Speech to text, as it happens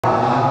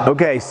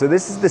Okay, so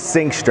this is the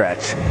sink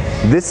stretch.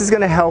 This is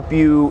going to help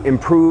you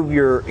improve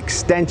your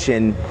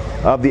extension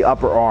of the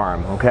upper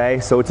arm, okay?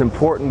 So it's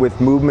important with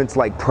movements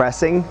like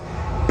pressing,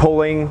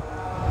 pulling,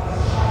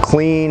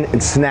 clean,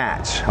 and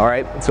snatch, all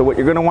right? So what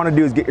you're going to want to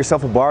do is get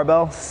yourself a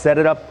barbell, set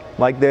it up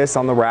like this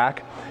on the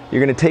rack.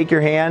 You're going to take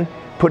your hand,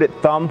 put it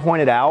thumb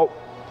pointed out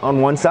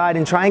on one side,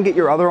 and try and get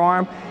your other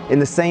arm in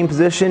the same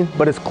position,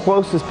 but as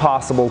close as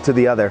possible to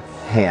the other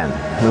hand,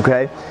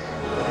 okay?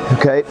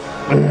 Okay,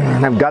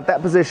 I've got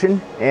that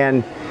position,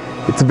 and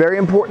it's very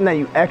important that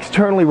you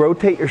externally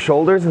rotate your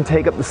shoulders and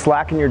take up the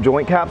slack in your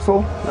joint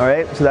capsule, all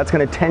right? So that's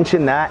gonna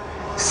tension that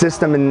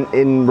system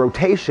in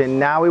rotation.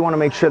 Now we wanna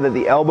make sure that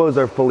the elbows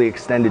are fully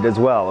extended as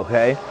well,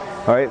 okay?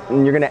 All right,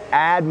 and you're gonna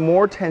add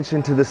more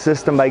tension to the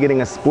system by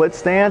getting a split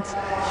stance,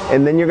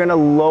 and then you're gonna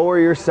lower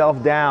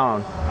yourself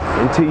down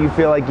until you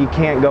feel like you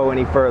can't go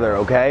any further,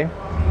 okay?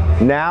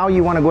 Now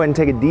you wanna go ahead and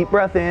take a deep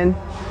breath in,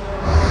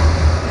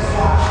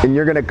 and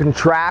you're gonna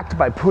contract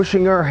by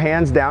pushing your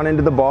hands down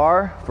into the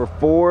bar for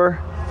 4,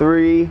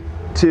 3,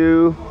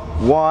 2,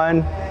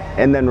 1,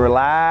 and then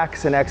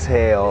relax and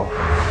exhale.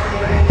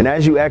 And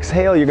as you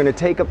exhale, you're gonna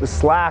take up the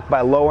slack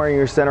by lowering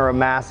your center of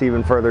mass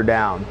even further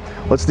down.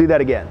 Let's do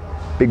that again.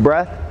 Big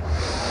breath.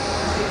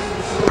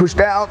 Push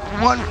down.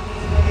 1,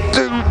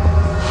 2,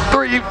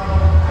 3,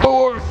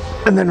 4,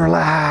 and then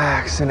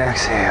relax and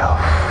exhale.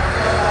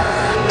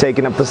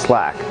 Taking up the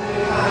slack.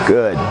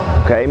 Good,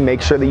 okay?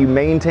 Make sure that you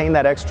maintain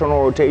that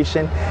external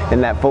rotation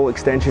and that full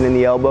extension in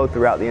the elbow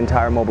throughout the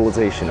entire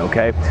mobilization,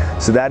 okay?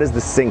 So that is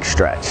the sink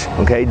stretch,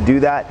 okay? Do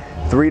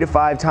that 3 to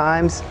 5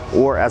 times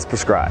or as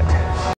prescribed.